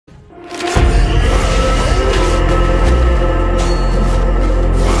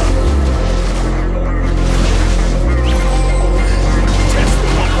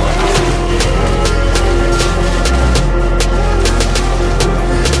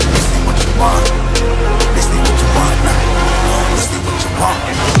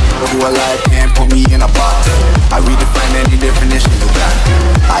alive, can't put me in a box. I redefine any definition you got.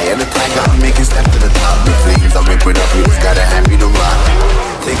 I am the tiger, I'm making steps to the top. The flames, I'll rip it up, you just gotta hand me the rock.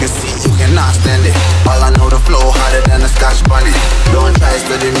 Take a seat, you cannot stand it. All I know, the flow harder than a Scotch bonnet. Don't try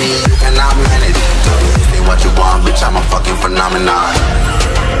studying me, you cannot manage. This ain't what you want, bitch, I'm a fucking phenomenon.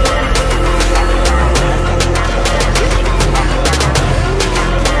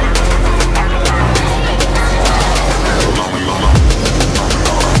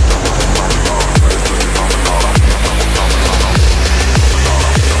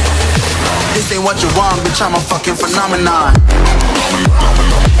 This ain't what you want, bitch, I'm a fucking phenomenon.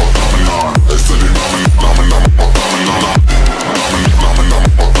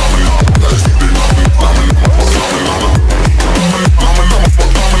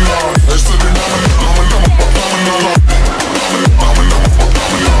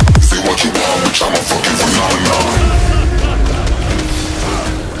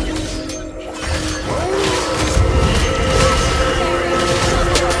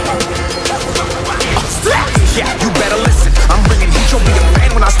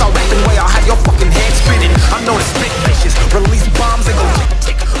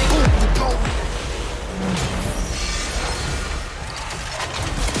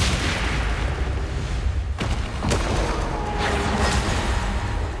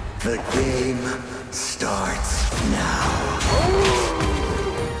 The game starts now.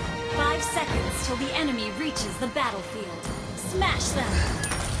 5 seconds till the enemy reaches the battlefield. Smash them!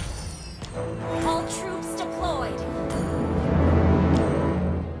 All troops deployed!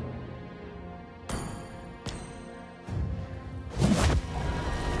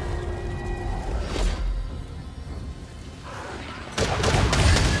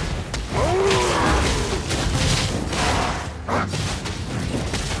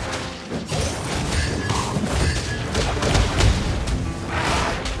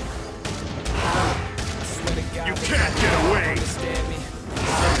 You can't get away!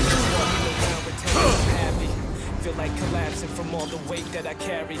 Feel like collapsing from all the weight that I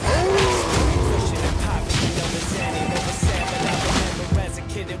carry. Pushing and popping, you know it's Annie, never sad, but I remember as a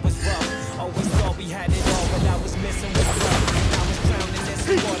kid it was rough. Always thought we had it all, but I was missing was love. I was drowning in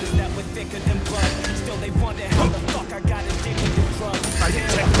some waters that were thicker than blood. Still they wonder how the fuck I got addicted to drugs. I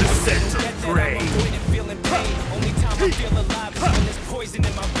detect the scent of prey. I'm avoiding feeling pain. Only time I feel alive is when there's poison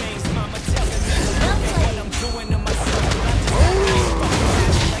in my veins. Mama telling me what I'm doing to myself, but I just fucking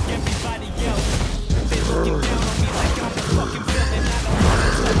happy like everybody else. They looking down on me like I'm the fucking villain. I don't wanna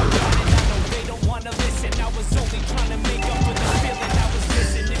talk about it, I know they don't wanna listen. I was only trying to make up for the feeling I was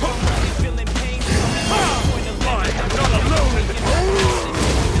missing. If I'm really feeling pain, I am not alone in the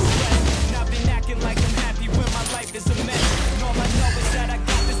and I've been acting like I'm happy when my life is a mess. And all I know is that I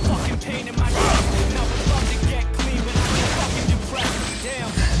got this fucking pain in my chest. And I would love to get clean, but I get fucking depressed. Damn,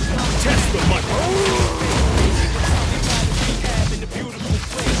 test the money. in a beautiful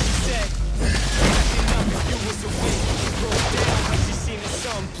place, she said. Acting up if you was awake. Broke down when she seen the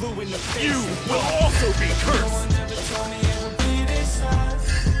sun blue in the face. You will also be cursed. No one ever told me it would be this hard.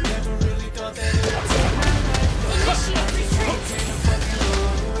 Never really thought that it would take my life. Initiate retreat!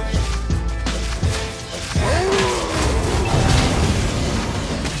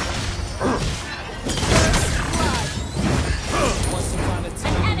 Once upon a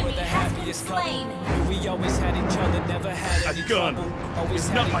time, we were enemy the has been happiest slain. couple. We always had each other, never had any A gun trouble. Always is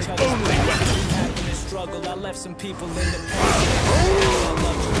had not each my other's only back. weapon. We had in a struggle. I left some people in the past. I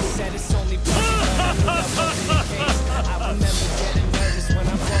love you. He said it's only because I knew that wasn't the case. I remember getting nervous when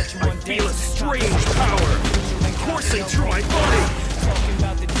I brought you I on feel a dates. strange power coursing through my body. Talking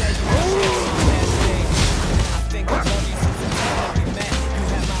about the day you were here on my last day. I think I love you since the time that we met. You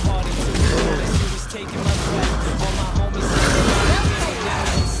had my heart into the that you was taking my breath. All my homies said that I came down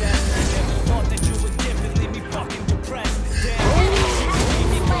obsessed. I never thought that you would dip and leave me fucking depressed. Damn,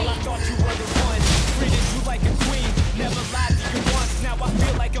 I thought you were the one. Treated you like a queen. Never lied to you once. Now I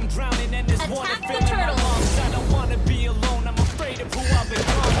feel like I'm drowning and there's water Attack the filling my turtle. lungs. I don't wanna be alone. I'm afraid of who I've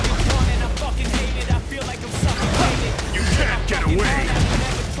become. You're gone and I fucking hate it. I feel like I'm suffocating. You can't get away.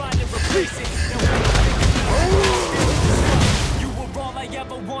 Never tried to replace it. Now when I think about it, you were all I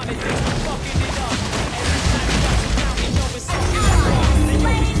ever wanted. Thanks for fucking it up. Every time you watch around me, know it's something that's wrong. They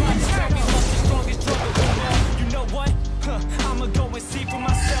always try to tell me love's the strongest drug of them all. You know what? I'ma go and see for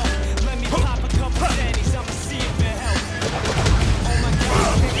myself. Let me pop a couple Xannies. I'ma see if it helps. Oh my God,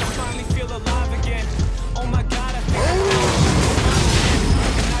 I think I finally feel alive again. Oh my God, I think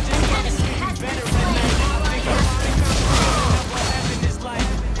I just wanna sleep better at night. I think I finally found out what happened is life.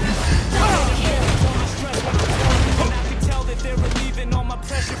 All my stress when I'm gone, and I can tell that they're relieving all my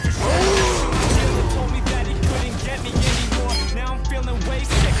pressure for sure. Someone told me that he couldn't get me anymore. Now I'm feeling way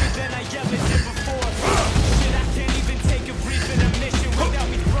sicker than I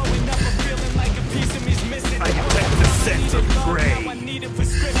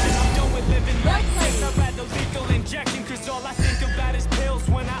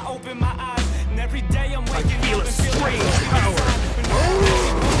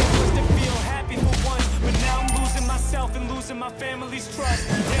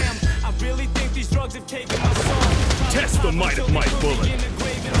these drugs have taken my soul. Test the might of my bullet. In the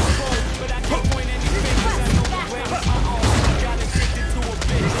grave and I'm cold, but I can't point any fingers. I know the way is my own. I got addicted to a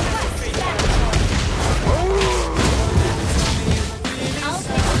bitch. That's a fake control. I'll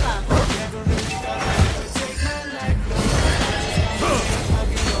pick them up.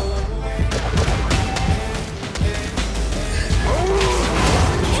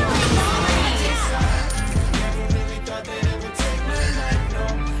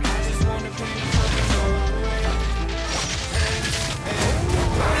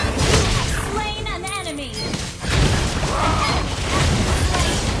 Slain an enemy.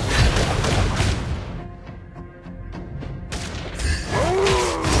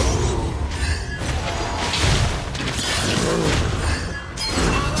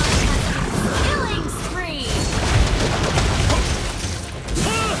 Killing spree.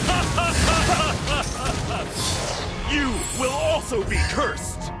 You will also be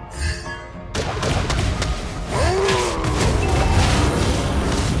cursed.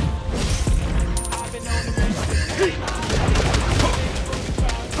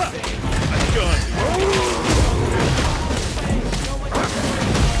 A gun.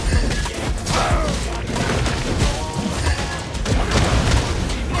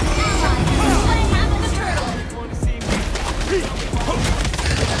 Slain half of the turtle.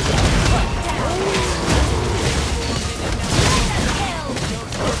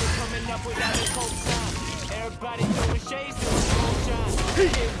 Coming up without a cold sign. Everybody throwing shades to the sunshine.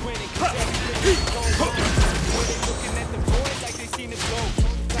 Get winning, 'cause everything's going on. When they looking at the boys like they seen us go.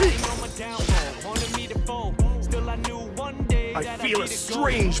 Counting on my downfall, wanted me to fold. Still I knew one day I that I'd feel be a the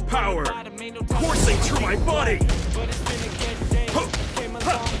strange goal. power Bottom ain't no time coursing to through my body. But it's been a good day. Came a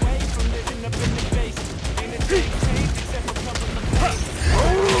long way from living up in the base. Ain't a thing changed except for covering the pain.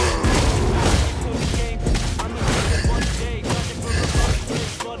 Into the game, I'm a leader one day. Nothing for a first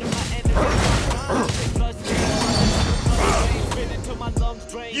place, blood in my enemies. Blood stains, spit into my lungs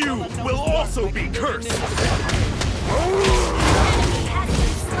drain. You All I know will is also work, be like cursed. living in the Enemy has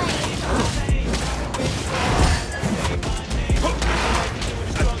been slain.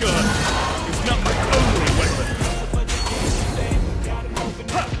 A gun is not my only weapon.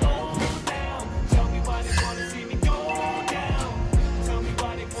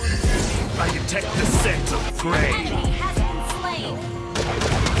 I detect the scent of gray. Enemy has been slain.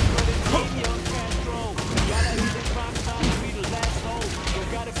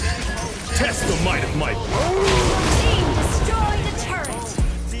 Test the might of my... Team destroyed a turret.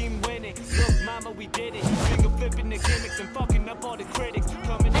 Team winning, look mama we did it. Finger flipping the gimmicks and fucking up all the critics.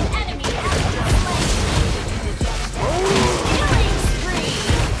 Coming An enemy has been slain. Killing spree.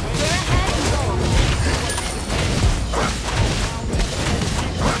 We're ahead in goal.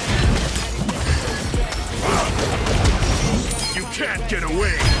 You can't get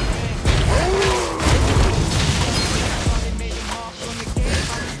away.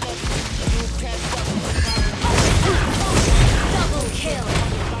 Double kill.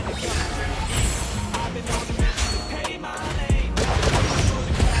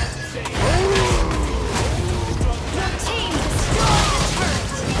 Your team destroyed a turret.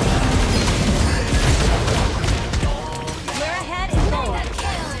 We're ahead in goal.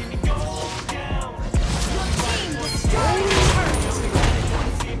 Your team destroyed a turret.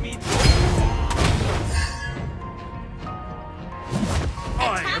 I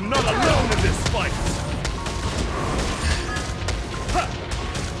am not alone in this fight.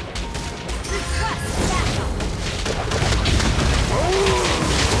 Request backup.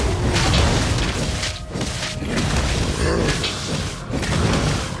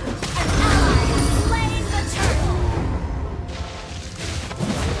 An ally has slain the turtle.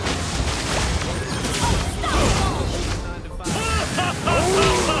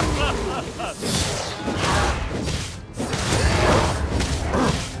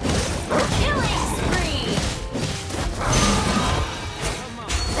 Killing spree.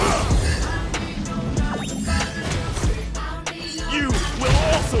 You will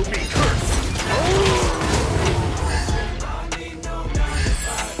also be cursed.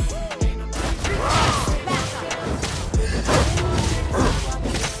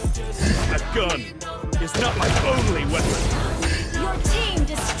 A gun is not my only weapon. Your team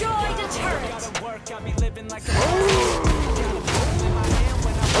destroyed a turret. gotta work, I be living like a got a phone in my hand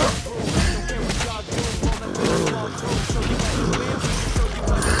when I walk through. Don't care what y'all do, rolling through the wall through. Show you what you live, show you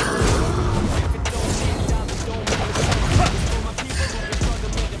what you do. If it don't make dollars, don't make sense. For my people who been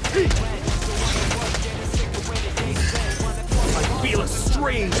struggling to pay rent. So I can work, getting sick of where the day spent. Wanna I feel a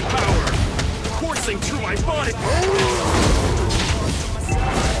strange power coursing through my body.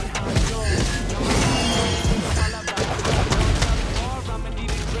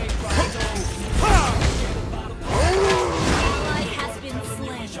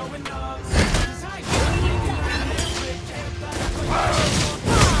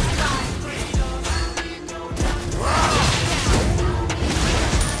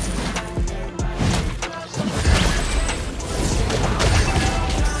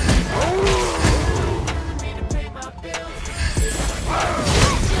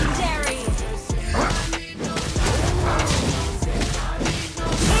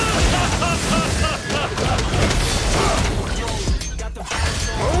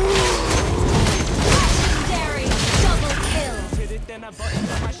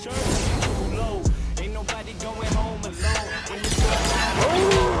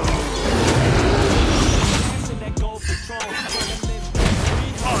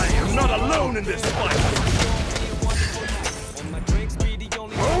 in this fight.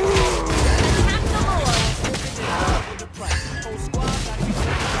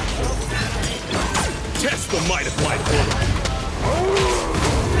 Test the might of my bullet.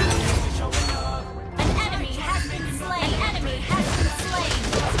 An enemy has been slain. An enemy has been slain.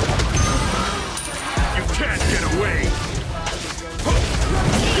 You can't get away. Your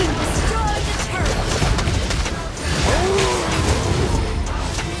team destroyed the turret.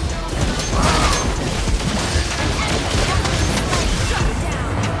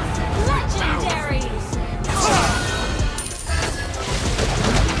 Legendary!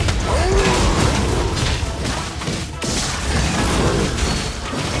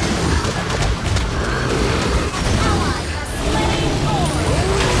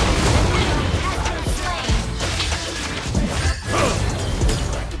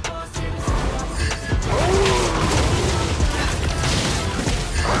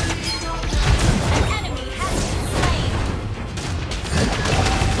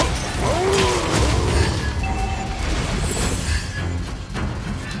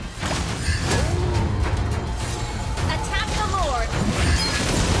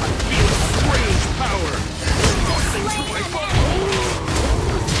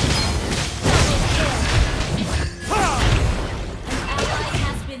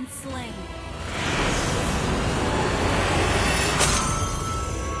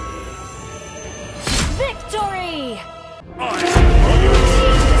 Victory!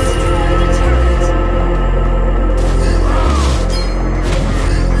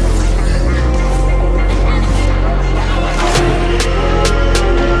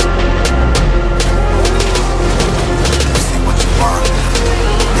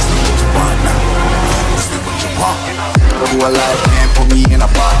 Alive, can't put me in a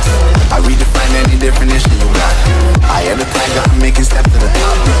box. I redefine any definition you got. I am the tiger, I'm making steps to the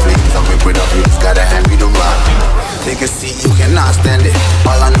top. The flames, I'll rip it up, you just gotta hand me the rock. Take a seat, you cannot stand it.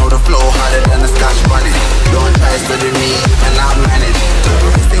 All I know, the flow harder than the Scotch bonnet. Don't try to study me, you cannot manage.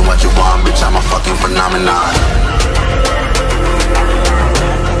 This ain't what you want, bitch, I'm a fucking phenomenon.